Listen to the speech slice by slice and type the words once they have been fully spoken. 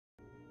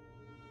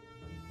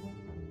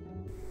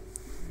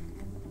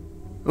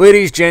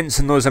Ladies, gents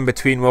and those in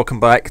between, welcome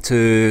back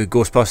to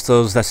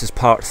Ghostbusters. This is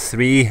part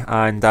 3,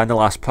 and in the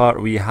last part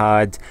we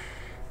had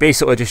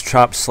basically just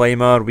trapped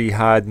Slimer. We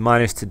had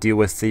managed to deal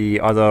with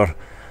the other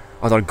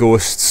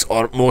ghosts,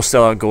 or most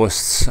other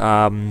ghosts,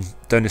 down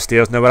the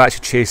stairs. Now we're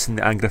actually chasing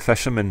the angry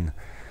fisherman.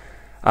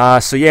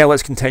 So yeah,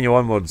 let's continue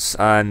onwards,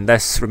 and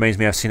this reminds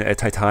me I've seen it at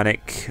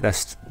Titanic,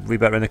 this wee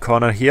bit around the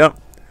corner here.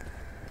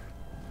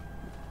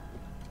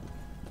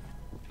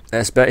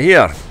 This bit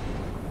here.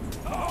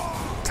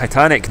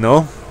 Titanic,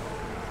 no?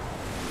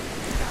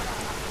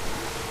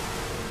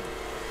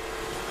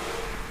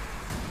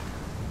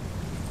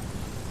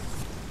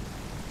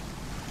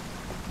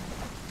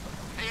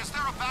 Hey, is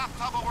there a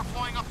bathtub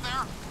overflowing up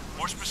there?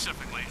 More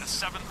specifically, a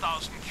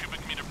 7,000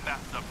 cubic meter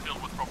bathtub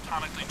filled with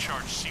protonically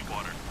charged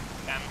seawater.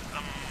 And,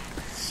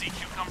 sea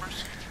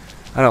cucumbers?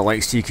 I don't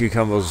like sea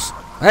cucumbers.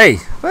 Hey,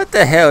 what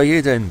the hell are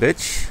you doing,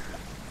 bitch?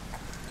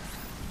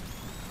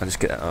 I just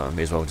get. Oh, I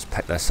may as well just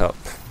pick this up.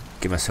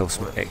 Give myself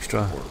some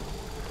extra.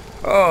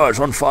 Oh, it's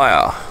on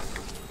fire.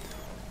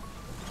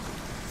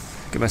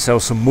 Give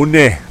myself some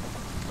money.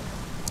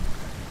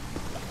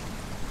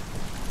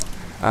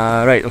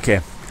 Right,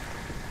 okay.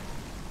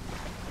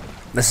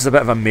 This is a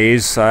bit of a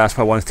maze, so that's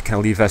why I wanted to kind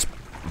of leave this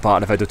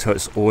part of the video to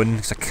its own.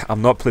 Because I've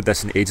not played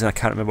this in ages and I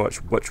can't remember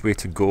which way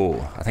to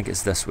go. I think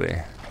it's this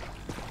way.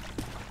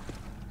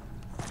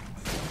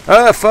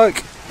 Ah,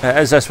 fuck! It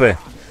is this way.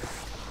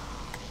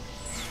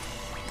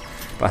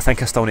 But I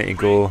think I still need to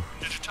go.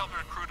 Did you tell the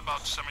recruit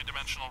about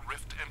semi-dimensional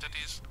rift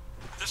entities?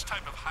 This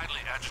type of highly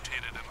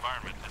agitated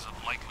environment is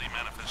a likely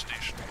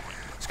manifestation point.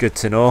 It's good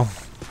to know.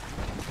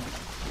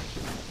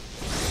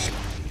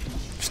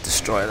 Just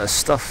destroy this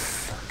stuff.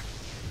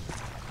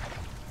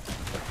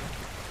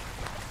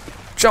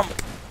 Jump!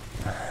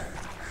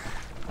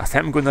 I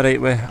think I'm going the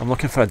right way. I'm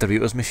looking for a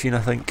Doritos machine,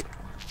 I think.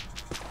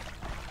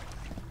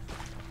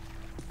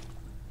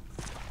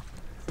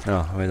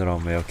 No, I went the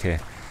wrong way, okay.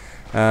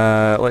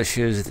 Let's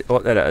use... oh,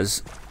 there it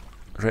is.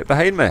 Right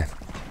behind me.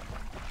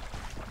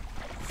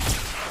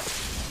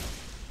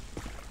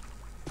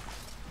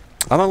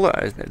 I don't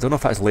know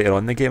if that's later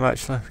on in the game,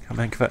 actually. Come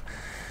think of it.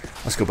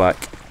 Let's go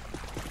back.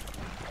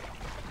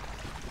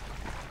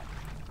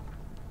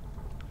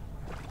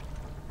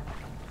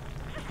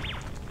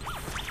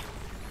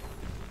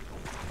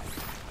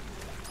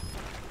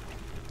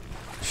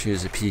 Let's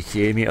use the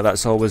PKA meter,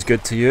 that's always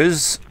good to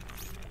use.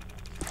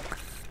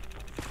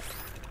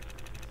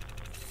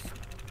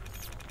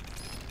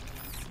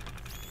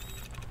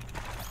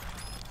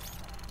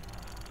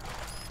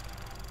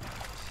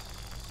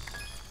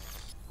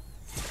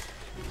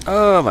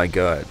 Oh my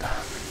god.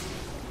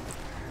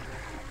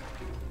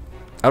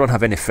 I don't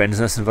have any friends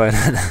in this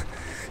environment.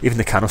 Even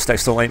the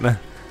candlesticks don't like me.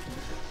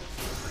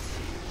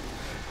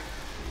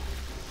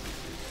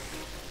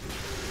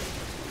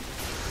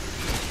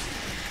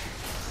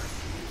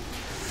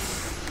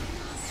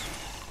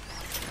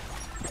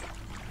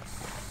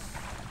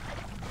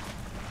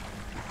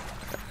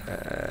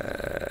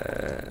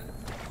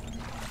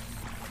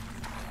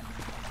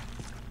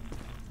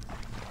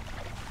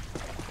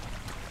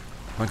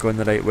 Am I going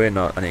the right way?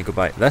 No, I need to go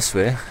back this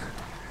way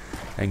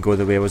and go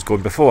the way I was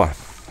going before,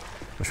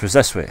 which was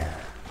this way.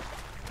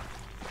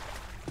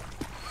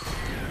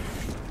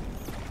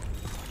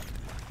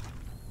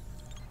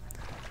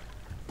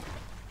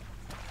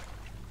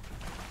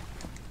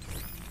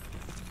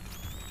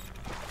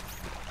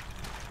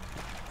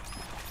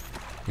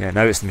 Yeah,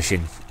 now it's the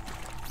machine.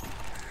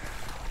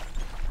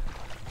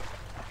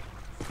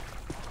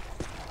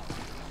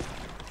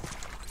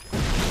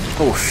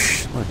 Oh shit.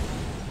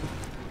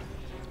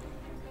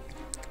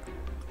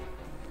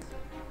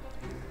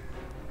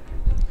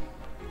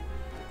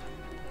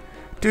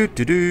 Do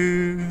do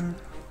do.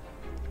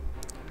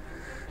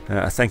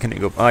 I think I need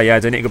to go. Oh yeah, I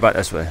do need to go back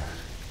this way.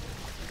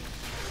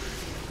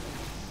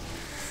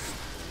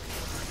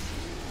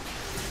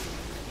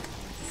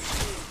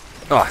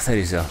 Oh, there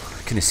he's there.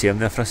 Couldn't see him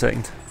there for a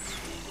second.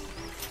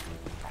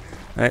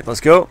 Right,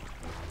 let's go.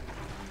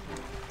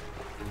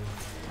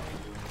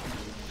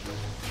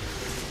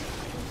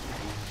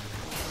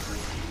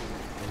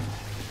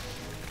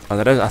 Oh,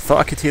 there is. I thought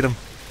I could hear him.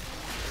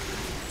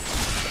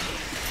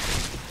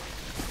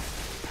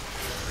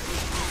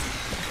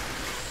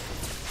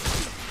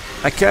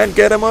 I can't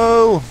get them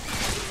all!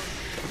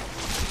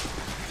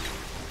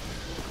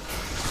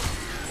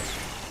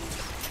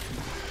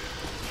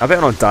 I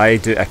better not die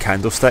due to a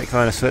candlestick,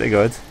 man, I swear to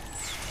God.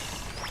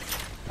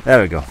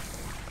 There we go.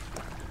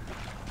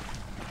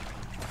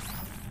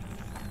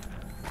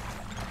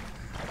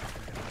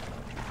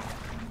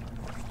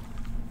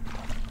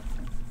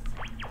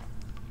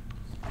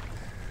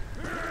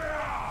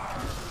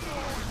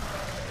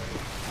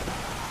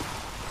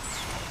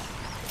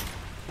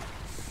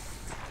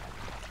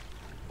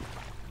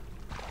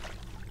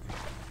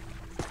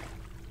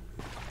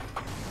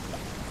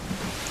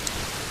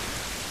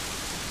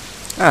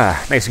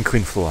 Ah, nice and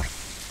clean floor.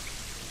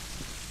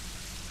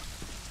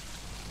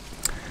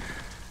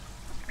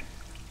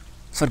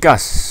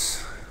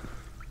 Sargas.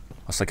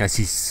 Or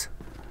Sargasis.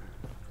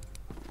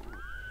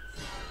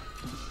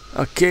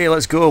 Okay,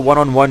 let's go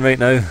one-on-one right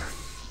now.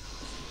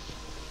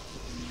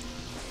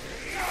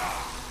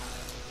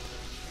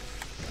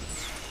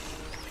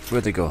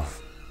 Where'd they go?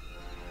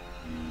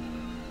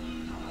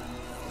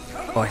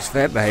 Oh, he's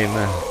right behind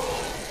me.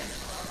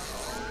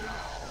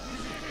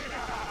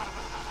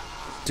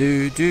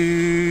 Do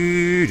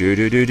do do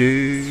do do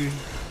do.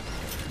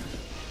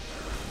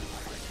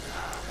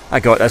 I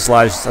got this,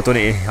 lads. I don't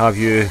need to have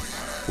you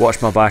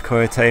watch my back all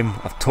the time.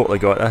 I've totally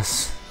got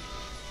this.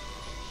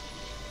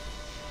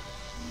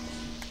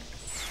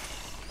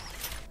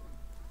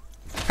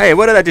 Hey,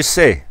 what did I just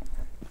say?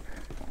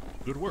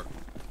 Good work.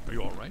 Are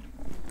you all right?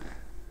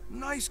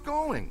 Nice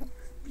going.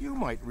 You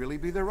might really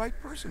be the right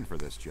person for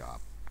this job.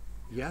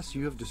 Yes,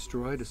 you have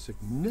destroyed a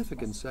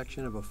significant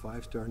section of a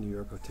 5-star New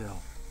York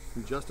hotel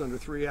in just under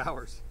 3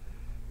 hours.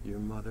 Your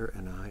mother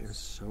and I are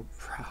so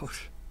proud.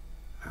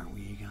 Aren't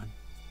we, Egon?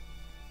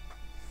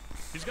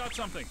 He's got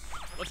something.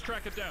 Let's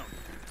track it down.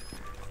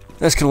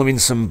 This can only mean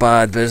some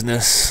bad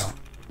business.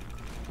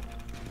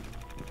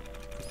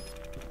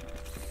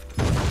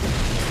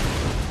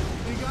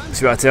 Egon?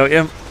 See what I tell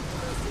you?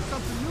 This is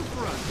something new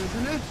for us,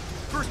 isn't it?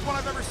 First one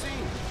I've ever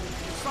seen.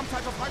 It's some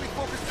type of highly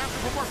focused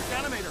anthropomorphic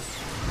animator.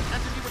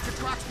 Entity which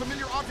attracts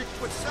familiar objects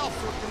to itself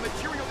so it can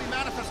materially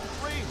manifest its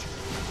rage.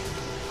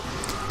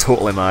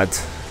 Totally mad.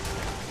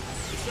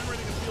 It's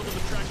generating a field of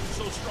attraction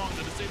so strong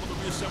that it's able to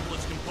reassemble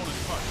its component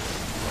parts.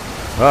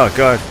 Oh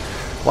god.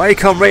 Why you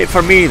come right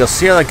for me? There's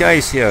 3 other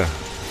guys here.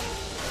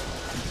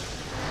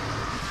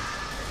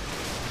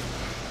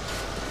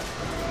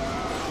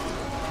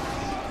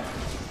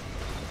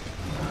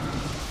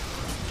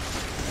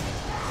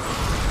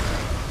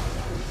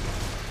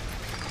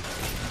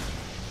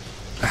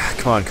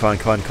 Come on, come on,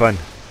 come on, come on.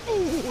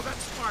 Ooh,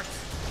 that's smart.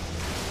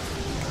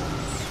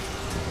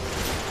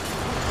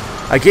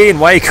 Again,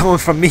 why are you coming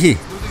from me? Losing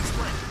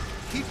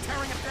strength. Keep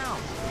tearing it down.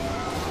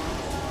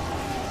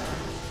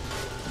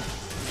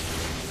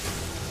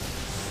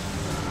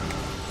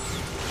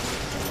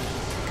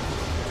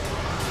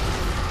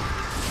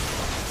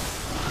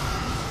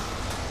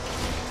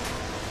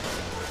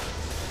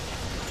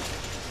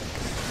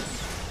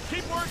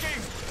 Keep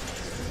working.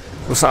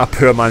 What's that, a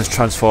poor man's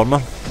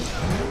transformer?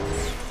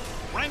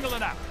 Wrangle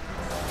it out.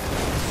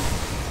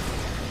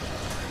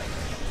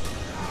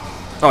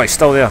 Oh, he's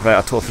still there. Right,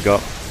 I totally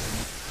forgot.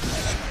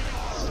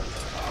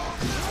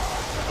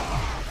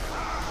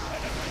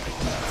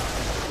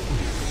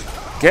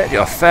 Get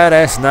your fat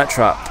ass in that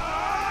trap.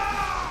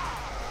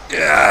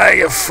 Yeah,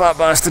 you fat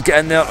bastard, get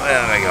in there.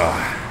 There we go.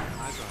 I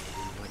thought it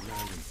didn't like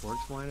knives and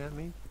forks flying at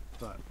me,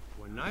 but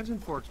when knives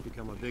and forks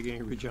become a big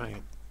angry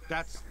giant,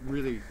 that's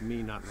really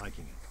me not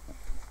liking it.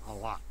 A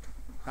lot.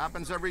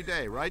 Happens every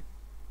day, right?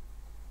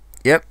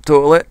 Yep,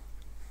 totally.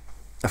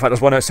 In fact,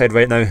 there's one outside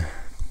right now.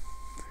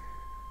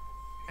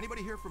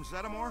 Anybody here from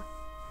Zetamore?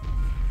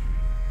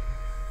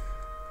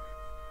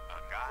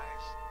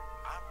 Guys,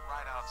 I'm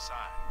right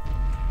outside,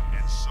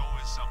 and so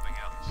is something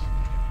else.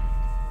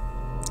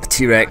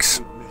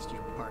 T-Rex. I missed you,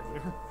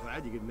 partner.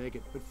 Glad you could make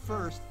it. But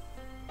first,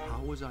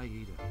 how was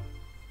Aida?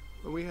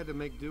 Well, we had to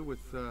make do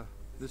with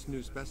this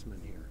new specimen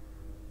here.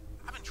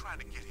 I've been trying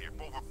to get here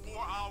for over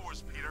 4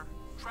 hours, Peter.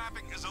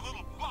 Traffic is a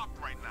little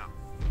blocked right now.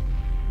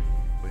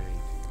 Wait.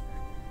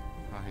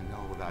 I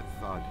know that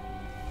thud.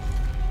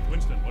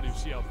 Winston, what do you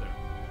see out there?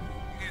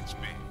 It's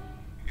big.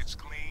 It's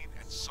clean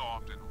and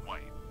soft and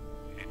white.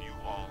 And you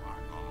all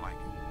aren't gonna like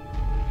it.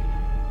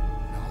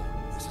 No,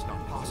 this is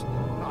not possible.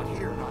 Not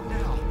here, not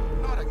now,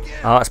 not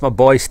again. Ah, that's my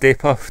boy, Stay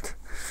Puffed.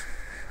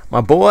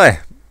 My boy.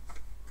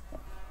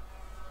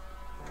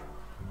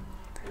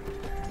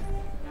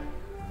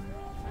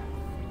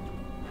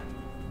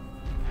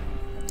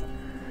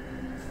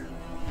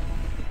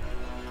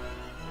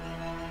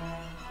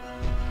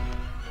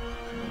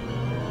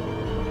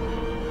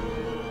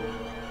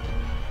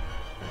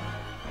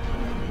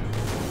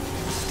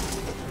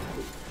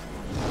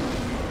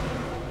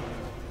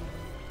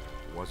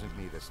 Wasn't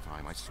me this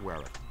time, I swear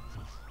it.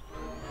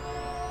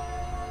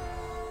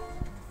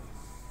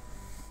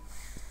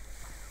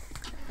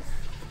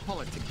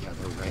 Pull it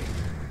together, Ray.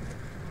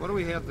 What do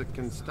we have that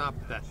can stop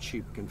that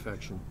cheap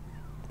confection?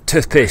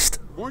 Toothpaste.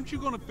 Weren't you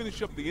going to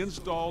finish up the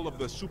install of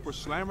the Super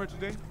Slammer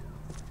today?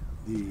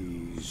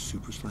 The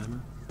Super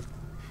Slammer?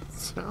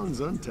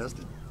 Sounds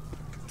untested.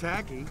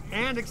 Tacky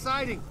and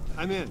exciting.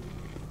 I'm in.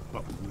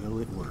 But will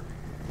it work?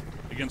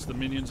 Against the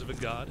minions of a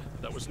god?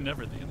 That was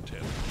never the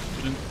intent.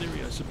 But in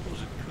theory, I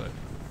suppose it could.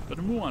 But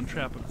a muon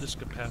trap of this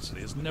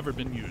capacity has never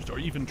been used or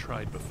even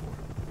tried before.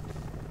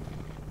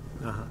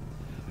 Uh-huh.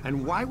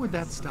 And why would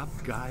that stop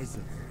guys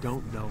that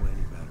don't know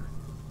any better?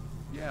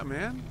 Yeah,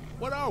 man.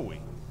 What are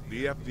we?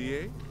 The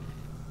FDA?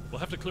 We'll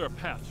have to clear a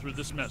path through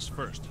this mess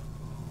first.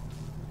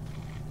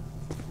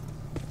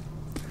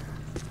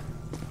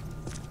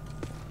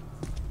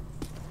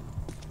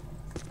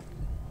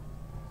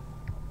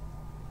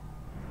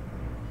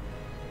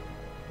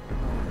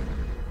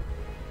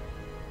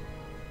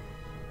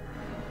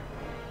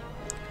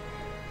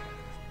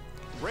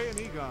 Ray and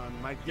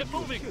Egon might Get give you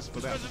a moving! kiss for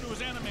This that. residue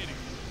is animating.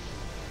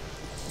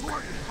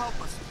 Morgan,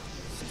 help us.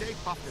 Stay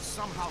Puft is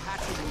somehow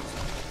hatching these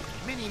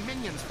mini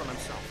minions from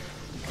himself.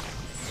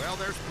 Well,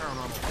 there's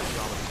paranormal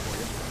physiology for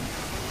you.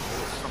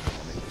 There's something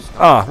to make you stop.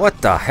 Ah,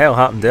 what the hell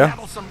happened there?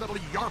 Some little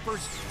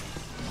yarpers.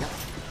 Yeah,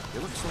 they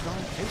look so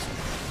darn tasty.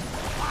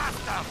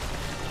 Blast them!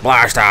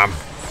 Blast them!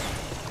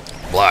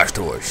 Blast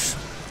us.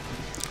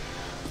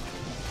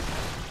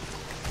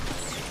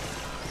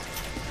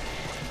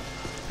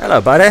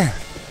 Hello, buddy.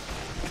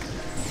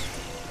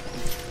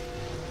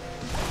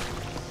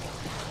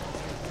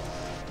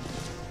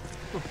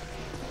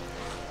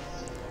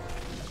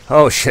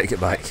 Oh shit, get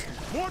back.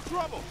 More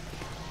trouble!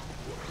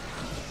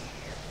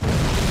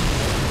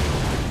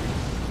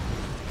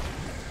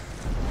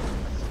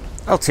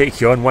 I'll take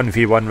you on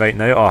 1v1 right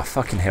now. Oh,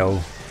 fucking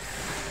hell.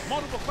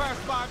 Multiple class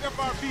 5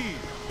 FRBs.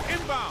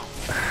 Inbound!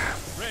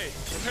 Ray,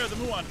 prepare the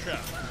Muon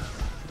trap.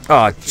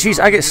 Oh, jeez,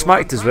 I get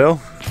smacked as well.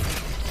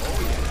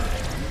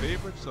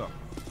 Favorite supper.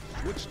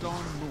 Switched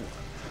on more.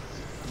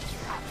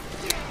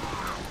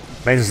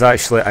 Mine's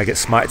actually, I get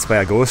smacked by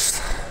a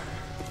ghost.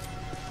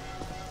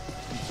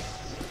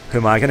 Who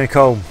am I gonna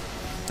call?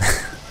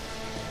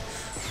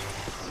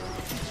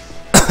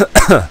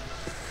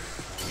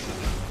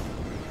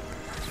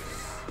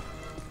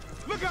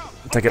 Look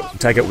out!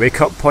 Do I get wake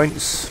up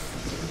points?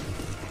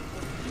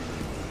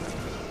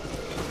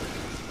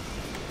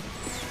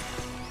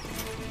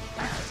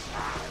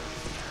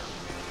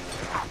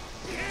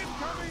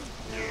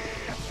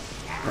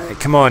 Right,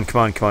 come on,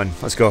 come on, come on,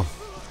 let's go.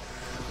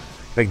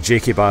 Big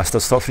jakey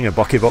bastard, stop throwing your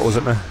bucky bottles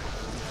at me.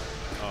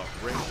 Oh,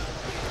 Ray.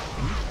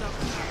 Can you stop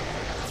this?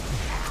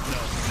 No,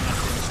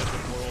 not for such a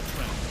moral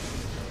friend.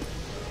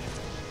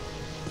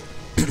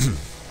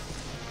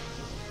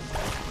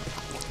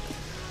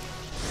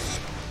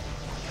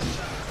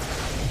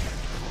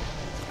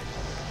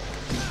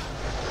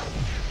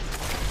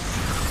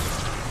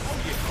 Oh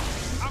yeah,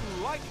 I'm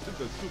liking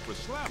the Super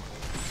Slammer.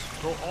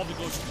 Throw all the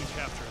ghosts you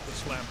capture at the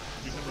slammer.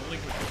 You can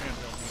relinquish your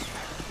handheld.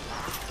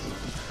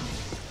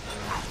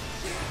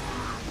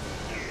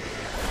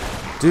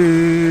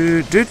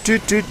 Do do do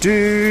do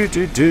do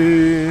do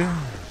do.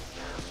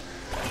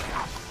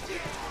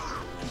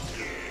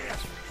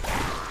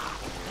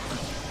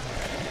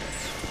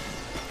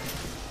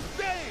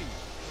 Dang!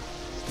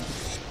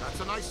 That's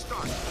a nice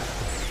start.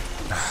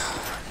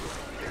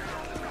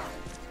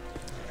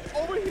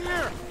 Over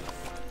here!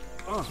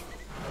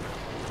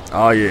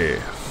 Oh yeah.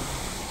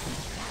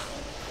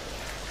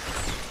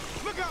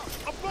 Look out!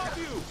 Above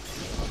you!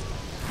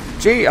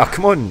 Gee, oh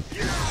come on. You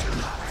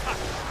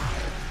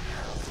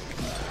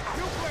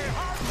play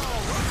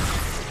hardball,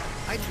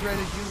 I dreaded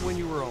you when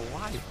you were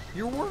alive.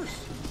 You're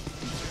worse.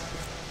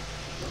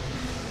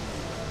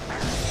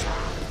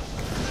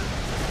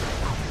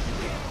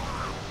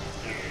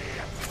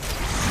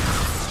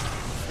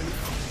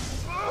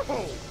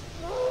 Oh!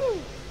 Oh!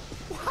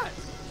 What?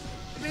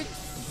 Big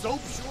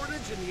soap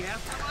shortage in the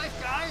afterlife,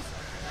 guys?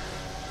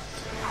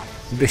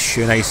 Be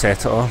sure I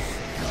set it off.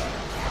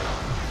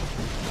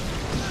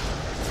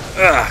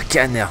 Ugh,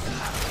 get in there.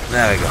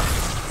 There we go.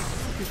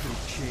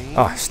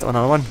 Oh, still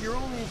another one. You're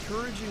only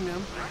encouraging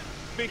them.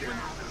 Bateman,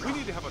 we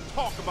need to have a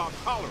talk about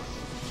tolerance.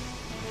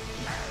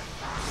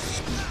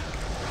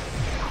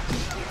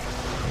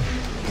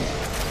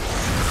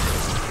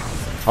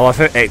 I love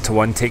how Ecto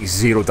 1 takes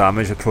 0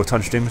 damage with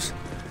proton streams.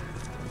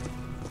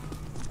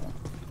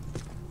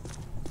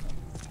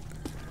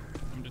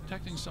 I'm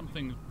detecting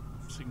something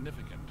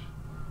significant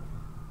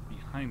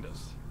behind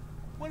us.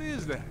 What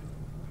is that?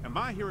 Am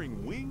I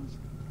hearing wings?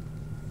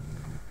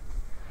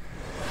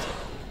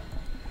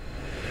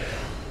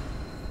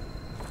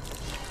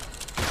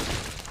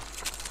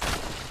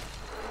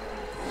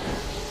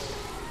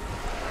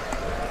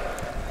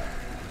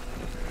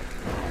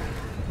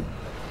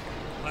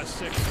 Class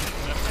 6,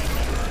 left-hand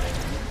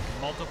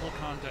man. Multiple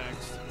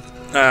contacts.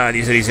 Ah,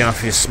 these are easy enough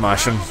to just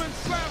smash them. Slam 'em,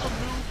 slam 'em,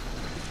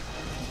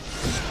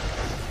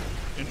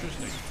 dude.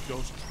 Interesting.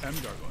 Ghosts and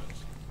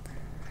gargoyles.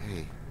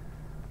 Hey,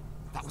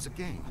 that was a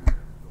game.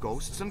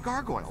 Ghosts and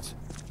Gargoyles.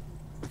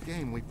 A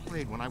game we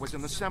played when I was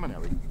in the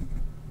seminary.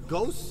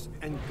 Ghosts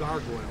and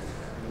gargoyles.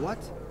 What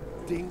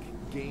dink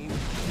game did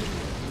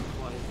you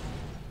play?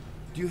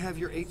 Do you have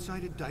your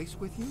 8-sided dice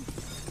with you?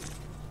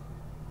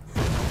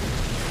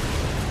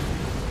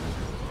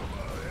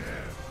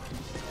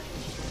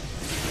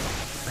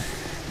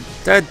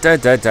 Da da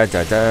da da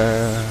da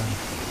da.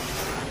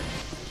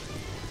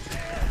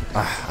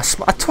 Ah,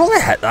 I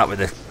totally hit that with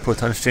the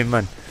proton stream,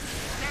 man.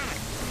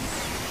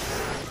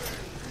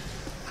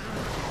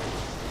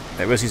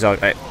 Right, where's his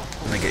out? Right,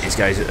 I'm gonna get these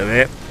guys out of the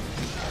way.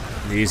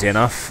 Easy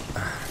enough.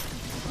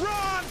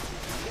 Run!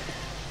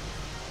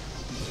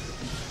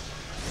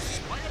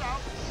 Play it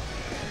out.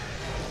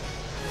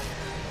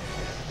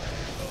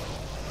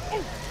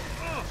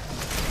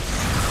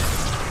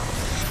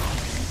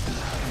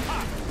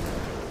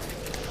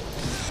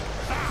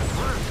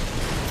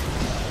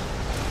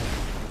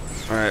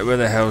 Alright, where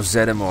the hell's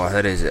Zedamore?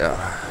 That is it.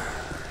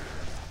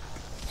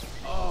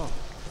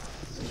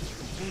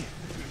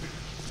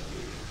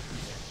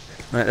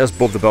 Right, there's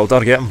Bob the Builder,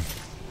 get him.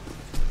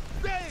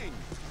 Dang!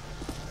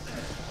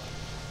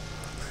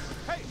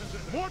 Hey,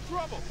 Hey, more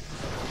trouble!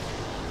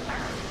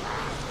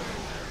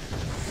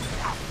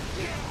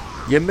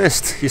 You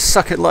missed. You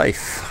suck at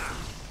life.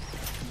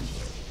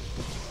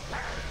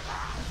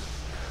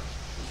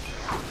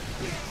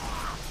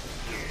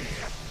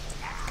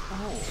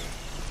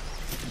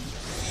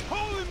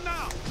 Hold him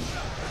now!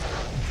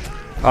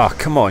 Oh,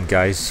 come on,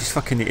 guys. You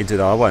fucking need to do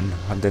the other one.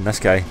 I'm doing this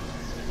guy.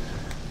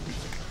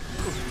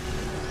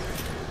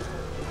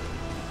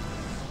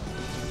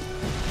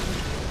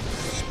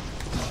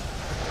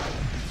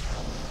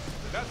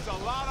 That's a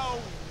lot of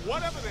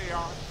whatever they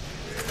are.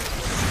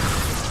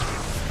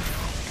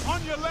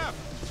 On your left!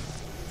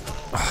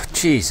 Oh,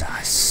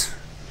 Jesus.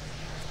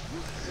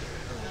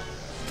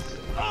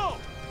 Oh!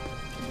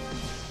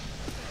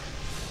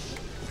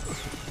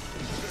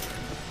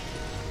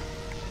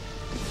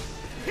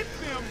 Hit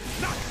them,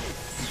 knock you!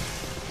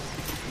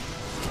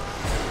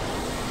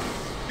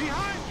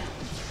 Behind you!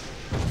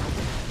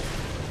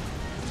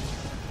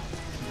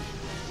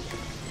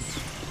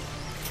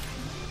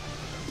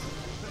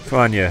 Come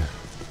on, you.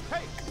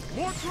 Hey,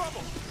 more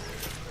trouble!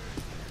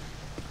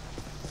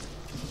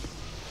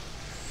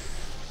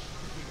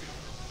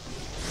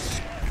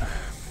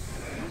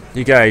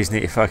 You guys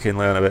need to fucking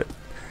learn a bit.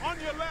 On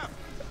your left!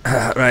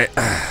 Right.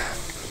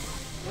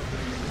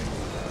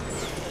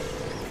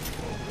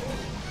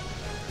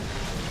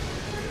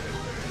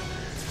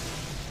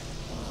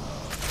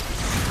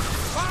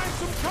 Find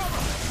some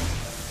cover!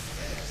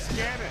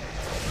 Scan it!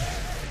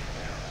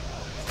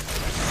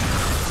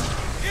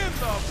 In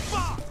the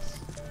box!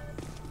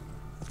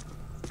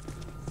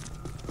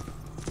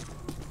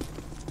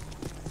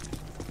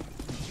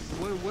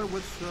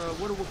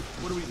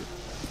 What do we do?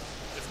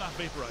 It's not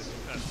vaporizing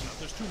fast enough.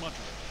 There's too much of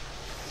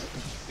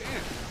it.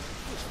 Damn,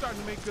 we're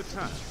starting to make good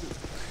time, too.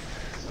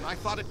 And I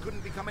thought it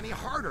couldn't become any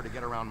harder to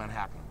get around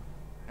Manhattan.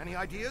 Any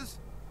ideas?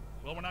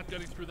 Well, we're not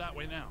getting through that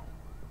way now.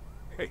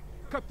 Hey,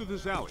 cut through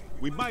this alley.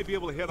 We might be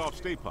able to head off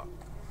Stay Puft.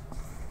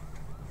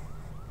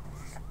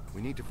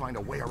 We need to find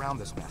a way around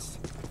this mess.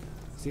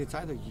 See, it's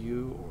either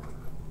you or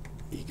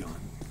Egon,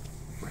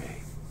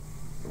 Ray,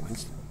 or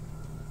Winston.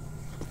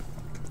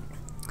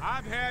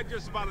 I've had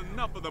just about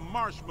enough of the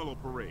marshmallow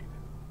parade.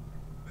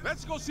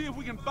 Let's go see if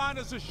we can find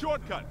us a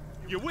shortcut.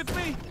 You with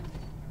me?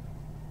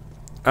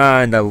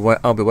 And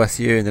I'll be with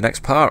you in the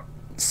next part.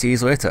 See you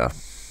later.